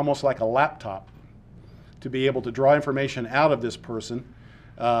memory, almost like a laptop, to be able to draw information out of this person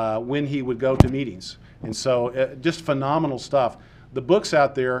when he would go to meetings. And so just phenomenal stuff. The books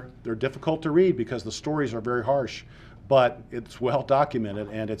out there, they're difficult to read because the stories are very harsh, but it's well documented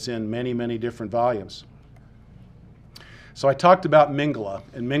and it's in many, many different volumes. So I talked about Mengele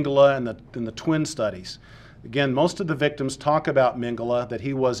and the twin studies. Again, most of the victims talk about Mengele, that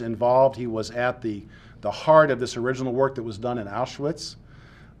he was involved, he was at the heart of this original work that was done in Auschwitz.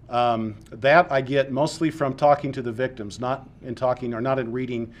 That I get mostly from talking to the victims, not in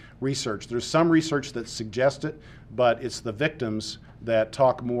reading research. There's some research that suggests it, but it's the victims that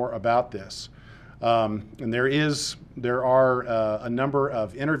talk more about this. And there are a number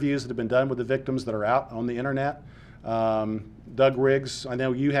of interviews that have been done with the victims that are out on the internet. Doug Riggs, I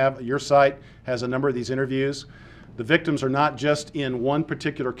know your site has a number of these interviews. The victims are not just in one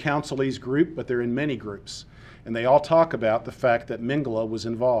particular counselee's group, but they're in many groups. And they all talk about the fact that Mengele was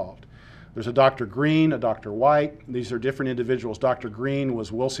involved. There's a Dr. Green, a Dr. White. These are different individuals. Dr. Green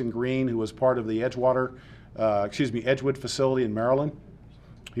was Wilson Green, who was part of the Edgewood facility in Maryland.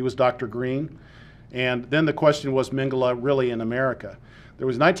 He was Dr. Green. And then the question was, Mengele really in America? There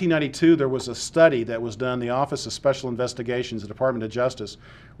was 1992, there was a study that was done. The Office of Special Investigations, the Department of Justice,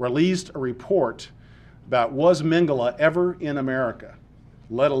 released a report about was Mengele ever in America,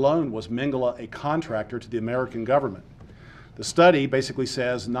 let alone was Mengele a contractor to the American government. The study basically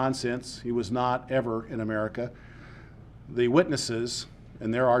says nonsense, he was not ever in America. The witnesses,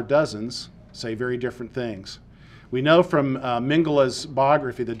 and there are dozens, say very different things. We know from Mengele's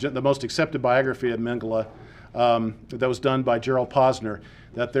biography, the most accepted biography of Mengele, that was done by Gerald Posner,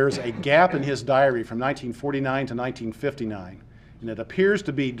 that there's a gap in his diary from 1949 to 1959. And it appears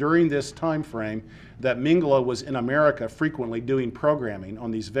to be during this time frame that Mengele was in America frequently doing programming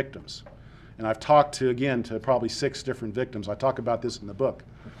on these victims. And I've talked to probably 6 different victims. I talk about this in the book.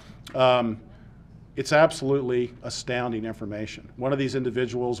 It's absolutely astounding information. One of these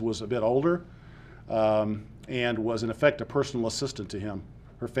individuals was a bit older and was in effect a personal assistant to him.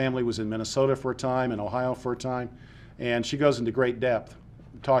 Her family was in Minnesota for a time, in Ohio for a time, and she goes into great depth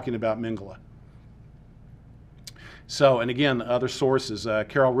talking about Mengele. So, and again, other sources,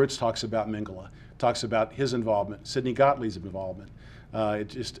 Carol Roots talks about Mengele, talks about his involvement, Sidney Gottlieb's involvement.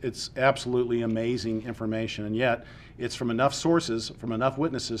 It's absolutely amazing information, and yet it's from enough sources, from enough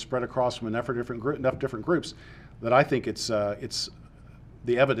witnesses spread across from enough different groups that I think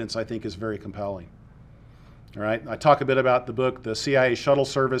the evidence I think is very compelling. All right, I talk a bit about the book, the CIA Shuttle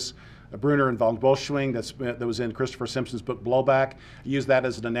Service, Brunner and von Bolschwing, that was in Christopher Simpson's book Blowback. I use that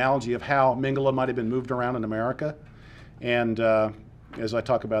as an analogy of how Mengele might have been moved around in America. And as I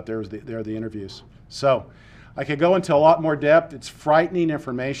talk about, there are the interviews. So I could go into a lot more depth. It's frightening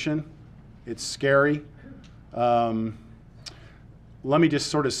information. It's scary. Let me just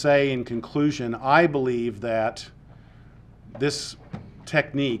sort of say in conclusion, I believe that this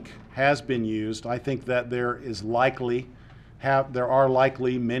technique has been used. I think that there are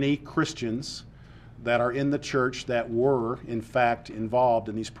likely many Christians that are in the church that were, in fact, involved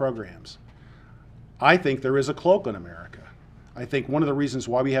in these programs. I think there is a cloak in America. I think one of the reasons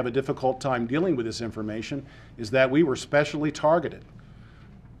why we have a difficult time dealing with this information is that we were specially targeted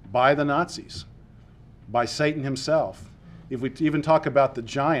by the Nazis, by Satan himself. If we even talk about the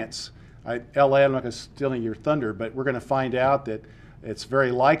giants, LA, I'm not going to steal your thunder, but we're going to find out that it's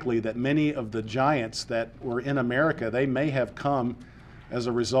very likely that many of the giants that were in America, they may have come as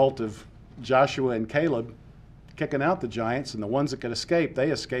a result of Joshua and Caleb kicking out the giants, and the ones that could escape,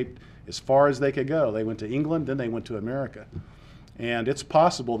 they escaped as far as they could go. They went to England, then they went to America. And it's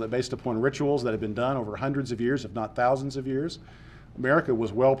possible that based upon rituals that have been done over hundreds of years, if not thousands of years, America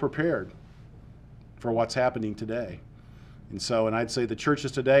was well prepared for what's happening today. And I'd say the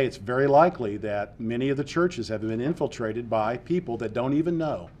churches today, it's very likely that many of the churches have been infiltrated by people that don't even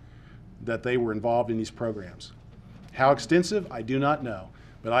know that they were involved in these programs. How extensive, I do not know.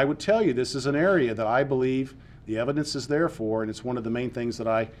 But I would tell you this is an area that I believe the evidence is there for, and it's one of the main things that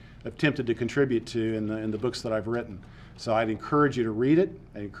I have attempted to contribute to in the books that I've written. So I'd encourage you to read it.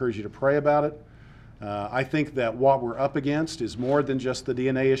 I'd encourage you to pray about it. I think that what we're up against is more than just the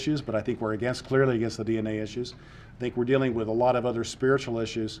DNA issues, but I think we're clearly against the DNA issues. I think we're dealing with a lot of other spiritual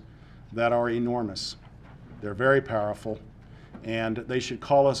issues that are enormous. They're very powerful, and they should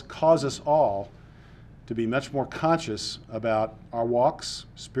cause us all to be much more conscious about our walks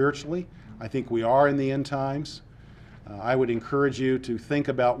spiritually. I think we are in the end times. I would encourage you to think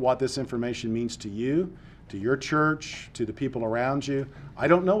about what this information means to you, to your church, to the people around you. I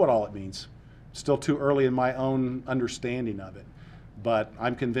don't know what all it means. Still too early in my own understanding of it, but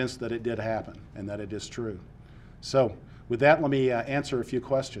I'm convinced that it did happen and that it is true. So with that, let me answer a few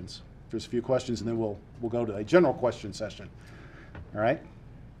questions. There's a few questions, and then we'll go to a general question session. All right?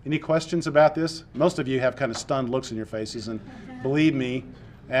 Any questions about this? Most of you have kind of stunned looks in your faces, and believe me,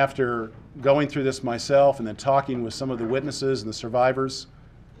 after going through this myself and then talking with some of the witnesses and the survivors,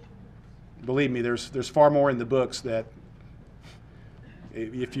 believe me, there's far more in the books that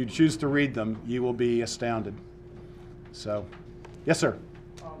if you choose to read them, you will be astounded. So, yes, sir.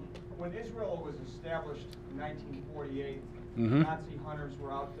 When Israel was established in 1948, Mm-hmm. Nazi hunters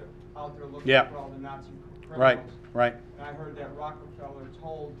were out there looking Yeah. for all the Nazi criminals. Right. And I heard that Rockefeller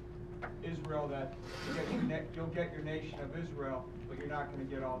told Israel that you'll get your nation of Israel, but you're not going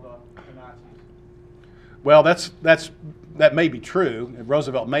to get all the Nazis. Well, that may be true.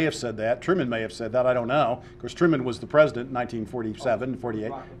 Roosevelt may have said that. Truman may have said that. I don't know. Of course, Truman was the president in 1947,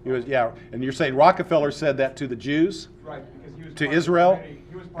 48. He was, yeah. And you're saying Rockefeller said that to the Jews? Right, because he was to part Israel? Of the,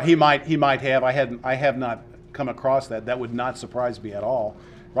 he was part He of might have. I have not come across that. That would not surprise me at all.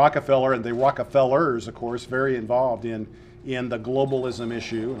 Rockefeller and the Rockefellers, of course, very involved in the globalism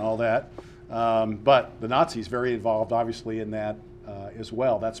issue and all that. But the Nazis very involved, obviously, in that as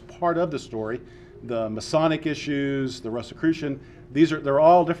well. That's part of the story. The Masonic issues, the Rosicrucian, they're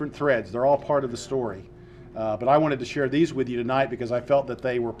all different threads. They're all part of the story. But I wanted to share these with you tonight because I felt that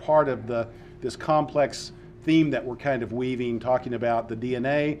they were part of this complex theme that we're kind of weaving, talking about the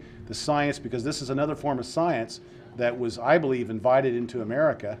DNA, the science, because this is another form of science that was, I believe, invited into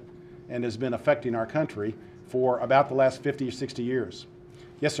America and has been affecting our country for about the last 50 or 60 years.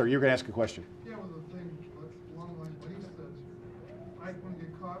 Yes, sir, you're going to ask a question. Yeah, well, the thing, along the line what he says, Eichmann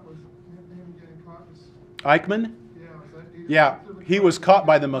get caught, was him getting caught was... Eichmann? Yeah, he was caught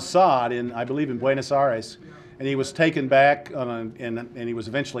by the Mossad I believe in Buenos Aires, Yeah. and he was taken back and he was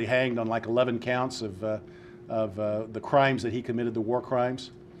eventually hanged on like 11 counts of the crimes that he committed, the war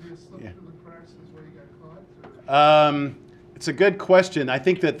crimes. Did he slip Yeah. through the cracks is where he got caught? Or? It's a good question. I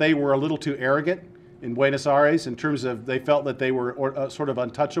think that they were a little too arrogant in Buenos Aires in terms of they felt that they were sort of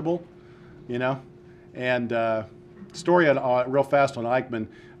untouchable, you know. And story real fast on Eichmann.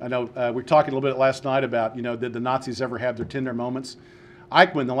 I know we were talking a little bit last night about, you know, did the Nazis ever have their tender moments?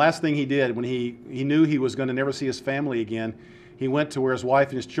 Eichmann, the last thing he did when he knew he was going to never see his family again, he went to where his wife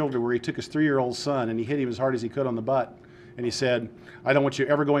and his children were. He took his 3-year-old son and he hit him as hard as he could on the butt. And he said, "I don't want you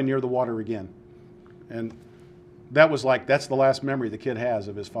ever going near the water again." And that's the last memory the kid has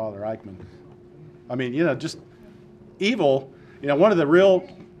of his father, Eichmann. I mean, you know, just evil. You know, one of the real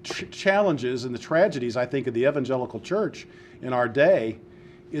challenges and the tragedies, I think, of the evangelical church in our day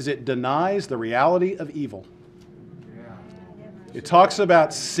is it denies the reality of evil. It talks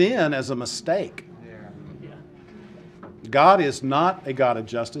about sin as a mistake. God is not a God of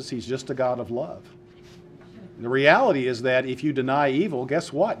justice. He's just a God of love. The reality is that if you deny evil,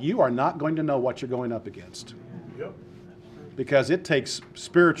 guess what? You are not going to know what you're going up against. Yep. because it takes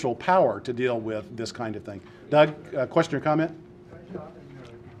spiritual power to deal with this kind of thing. Doug, question or comment?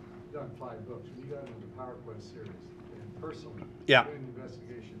 You've done 5 books. When you got into the Power Quest series, and personally, Yeah. doing the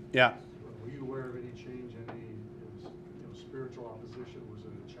investigation, Yeah. were you aware of any change, any spiritual opposition? Was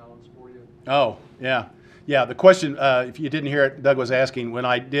it a challenge for you? Oh, yeah. Yeah, the question, if you didn't hear it, Doug was asking, when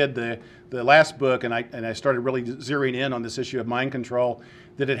I did the last book and I started really zeroing in on this issue of mind control,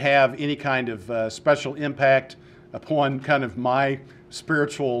 did it have any kind of special impact upon kind of my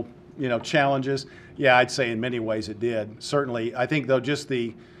spiritual, challenges? Yeah, I'd say in many ways it did. Certainly, I think though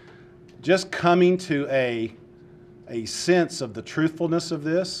just coming to a sense of the truthfulness of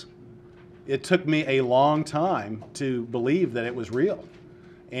this, it took me a long time to believe that it was real.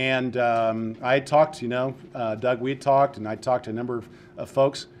 And I had talked, Doug, we had talked, and I talked to a number of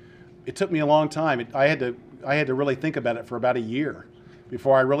folks. It took me a long time. I had to really think about it for about a year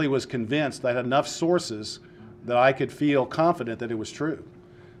before I really was convinced that I had enough sources that I could feel confident that it was true.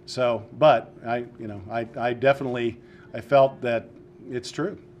 So, but I definitely, I felt that it's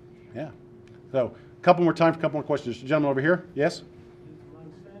true. Yeah. So, a couple more time for a couple more questions. Gentleman over here, yes? Does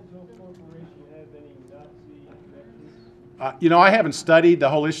Monsanto Corporation have any Nazi connections? I haven't studied the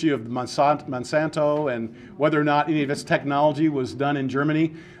whole issue of Monsanto and whether or not any of its technology was done in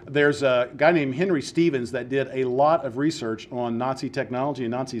Germany. There's a guy named Henry Stevens that did a lot of research on Nazi technology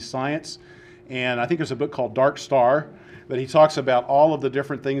and Nazi science. And I think there's a book called Dark Star that he talks about all of the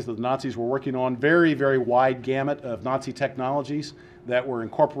different things that the Nazis were working on. Very, very wide gamut of Nazi technologies that were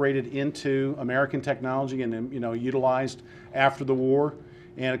incorporated into American technology and utilized after the war.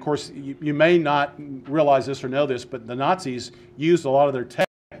 And of course, you may not realize this or know this, but the Nazis used a lot of their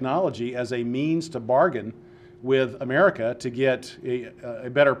technology as a means to bargain with America to get a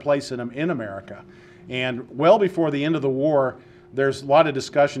better place in America. And well before the end of the war, there's a lot of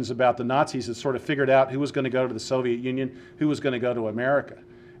discussions about the Nazis that sort of figured out who was going to go to the Soviet Union, who was going to go to America,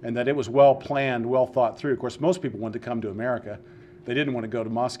 and that it was well planned, well thought through. Of course, most people wanted to come to America. They didn't want to go to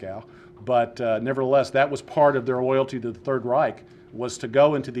Moscow. But nevertheless, that was part of their loyalty to the Third Reich, was to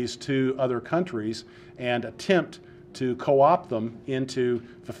go into these 2 other countries and attempt to co-opt them into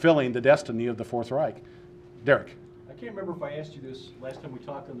fulfilling the destiny of the Fourth Reich. Derek. I can't remember if I asked you this last time we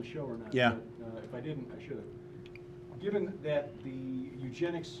talked on the show or not. Yeah. But, if I didn't, I should have. Given that the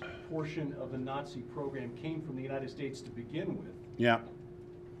eugenics portion of the Nazi program came from the United States to begin with, Yeah.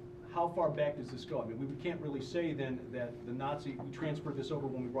 how far back does this go? I mean, we can't really say then that we transferred this over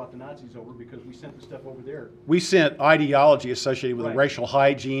when we brought the Nazis over because we sent the stuff over there. We sent ideology associated with Right. racial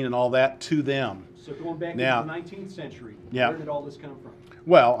hygiene and all that to them. So going back Now- into the 19th century, Yeah. where did all this come from?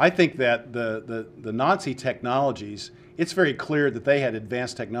 Well, I think that the Nazi technologies, it's very clear that they had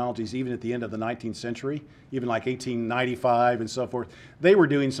advanced technologies even at the end of the 19th century, even like 1895 and so forth. They were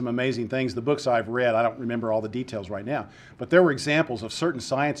doing some amazing things. The books I've read, I don't remember all the details right now, but there were examples of certain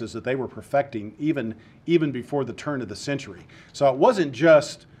sciences that they were perfecting even before the turn of the century. So it wasn't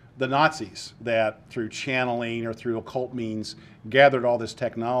just the Nazis that through channeling or through occult means gathered all this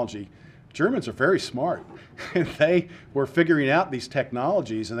technology. Germans are very smart. They were figuring out these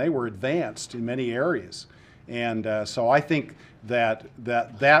technologies and they were advanced in many areas. And so I think that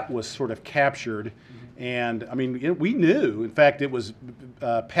was sort of captured. And I mean, we knew, in fact, it was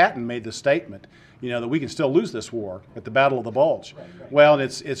Patton made the statement, that we can still lose this war at the Battle of the Bulge. Right. Well, and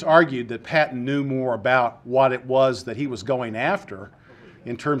it's argued that Patton knew more about what it was that he was going after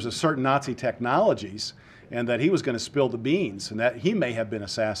in terms of certain Nazi technologies, and that he was going to spill the beans, and that he may have been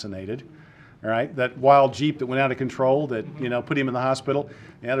assassinated. All right, that wild Jeep that went out of control that put him in the hospital.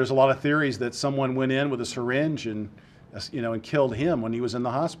 Yeah, there's a lot of theories that someone went in with a syringe and and killed him when he was in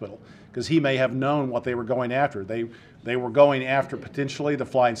the hospital, because he may have known what they were going after. They were going after potentially the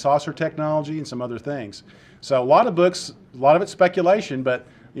flying saucer technology and some other things. So a lot of books, a lot of it's speculation, but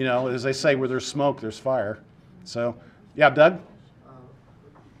as they say, where there's smoke, there's fire. So yeah, Doug.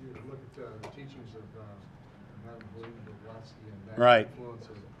 You look at the teachings of Madame Blavatsky and that Right. influence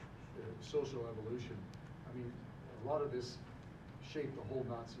of social evolution. I mean, a lot of this shaped the whole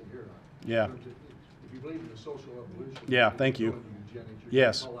Nazi era. Yeah. If you believe in the social evolution, Yeah, thank you. go into eugenics,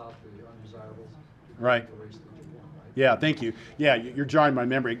 Yes. call out the undesirables, to Right. create the race that you want, right? Yeah, thank you. Yeah, you're jarring my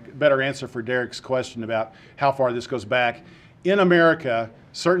memory. Better answer for Derek's question about how far this goes back. In America,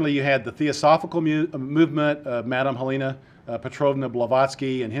 certainly you had the Theosophical movement of Madame Helena Petrovna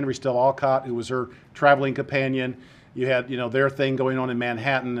Blavatsky and Henry Still Olcott, who was her traveling companion. You had, their thing going on in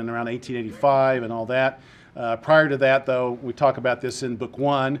Manhattan in around 1885 and all that. Prior to that, though, we talk about this in Book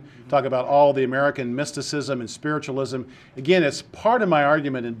 1, talk about all the American mysticism and spiritualism. Again, it's part of my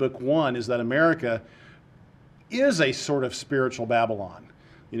argument in Book 1 is that America is a sort of spiritual Babylon.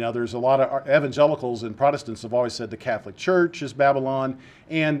 You know, there's a lot of evangelicals and Protestants have always said the Catholic Church is Babylon,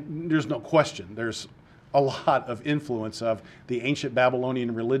 and there's no question. There's a lot of influence of the ancient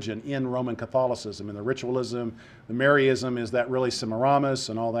Babylonian religion in Roman Catholicism, and the ritualism, the Maryism is that really Semiramis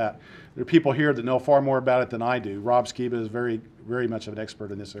and all that. There are people here that know far more about it than I do. Rob Skiba is very, very much of an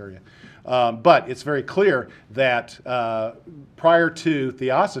expert in this area. But it's very clear that prior to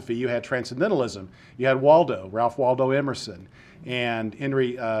Theosophy, you had Transcendentalism. You had Waldo, Ralph Waldo Emerson, and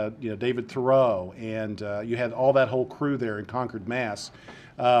Henry, David Thoreau, and you had all that whole crew there in Concord, Mass.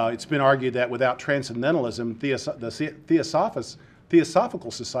 It's been argued that without Transcendentalism, the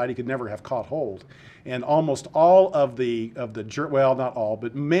Theosophical Society could never have caught hold. And almost all of well, not all,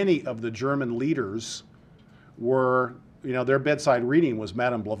 but many of the German leaders were, their bedside reading was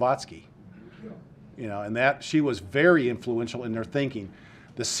Madame Blavatsky. And that she was very influential in their thinking.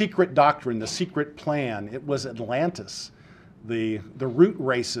 The secret doctrine, the secret plan, it was Atlantis. The root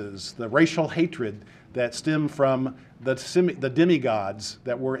races, the racial hatred that stemmed from the demigods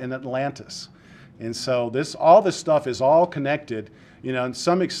that were in Atlantis. And so all this stuff is all connected. In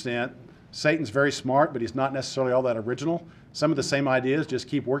some extent, Satan's very smart, but he's not necessarily all that original. Some of the same ideas just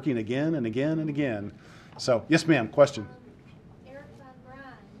keep working again and again and again. So, yes, ma'am, question. Eric Von Braun.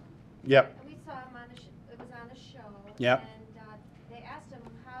 Yep. And we saw him it was on a show. Yep. And they asked him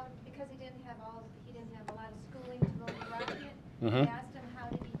how, because he didn't have a lot of schooling to go to rocket. Mm-hmm. They asked him how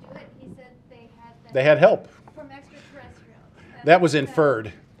did he do it. He said they had help. From extraterrestrials. That was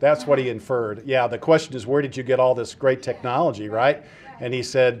inferred. That's what he inferred. Yeah, the question is, where did you get all this great technology, right? And he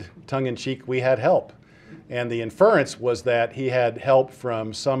said, tongue-in-cheek, we had help. And the inference was that he had help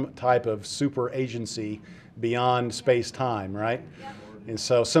from some type of super agency beyond space-time, right? And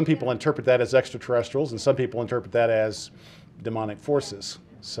so some people interpret that as extraterrestrials, and some people interpret that as demonic forces.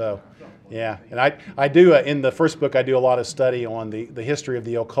 So, yeah. And I do, in the first book, I do a lot of study on the history of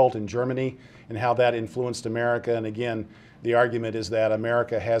the occult in Germany and how that influenced America. And again, the argument is that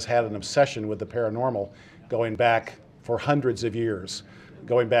America has had an obsession with the paranormal going back for hundreds of years,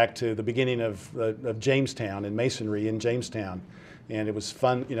 going back to the beginning of Jamestown and Masonry in Jamestown. And it was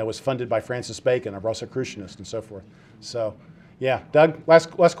was funded by Francis Bacon, a Rosicrucianist, and so forth. So, yeah. Doug,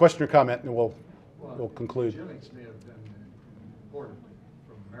 last question or comment, and we'll conclude. Eugenics may have been important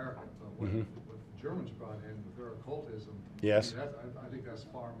from America, but what the Germans brought in with their occultism, yes. I think that's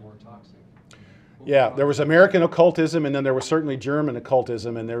far more toxic. Yeah, there was American occultism, and then there was certainly German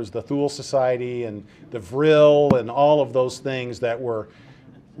occultism, and there was the Thule Society and the Vril and all of those things that were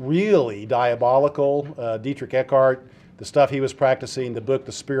really diabolical. Dietrich Eckart, the stuff he was practicing, the book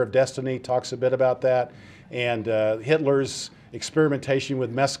The Spear of Destiny talks a bit about that, and Hitler's experimentation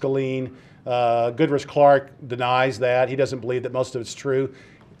with mescaline. Goodrich Clark denies that. He doesn't believe that most of it's true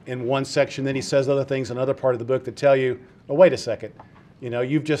in one section. Then he says other things in another part of the book that tell you, oh, wait a second.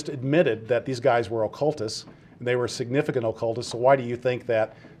 You've just admitted that these guys were occultists, and they were significant occultists, so why do you think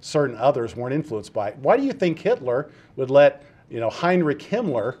that certain others weren't influenced by it? Why do you think Hitler would let, Heinrich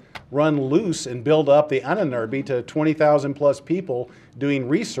Himmler run loose and build up the Ahnenerbe to 20,000 plus people doing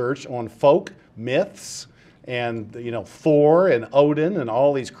research on folk myths and, Thor and Odin and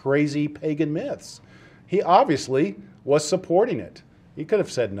all these crazy pagan myths? He obviously was supporting it. He could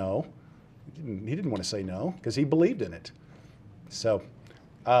have said no. He didn't want to say no because he believed in it. So,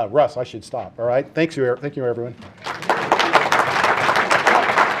 Russ, I should stop. All right. Thank you, everyone.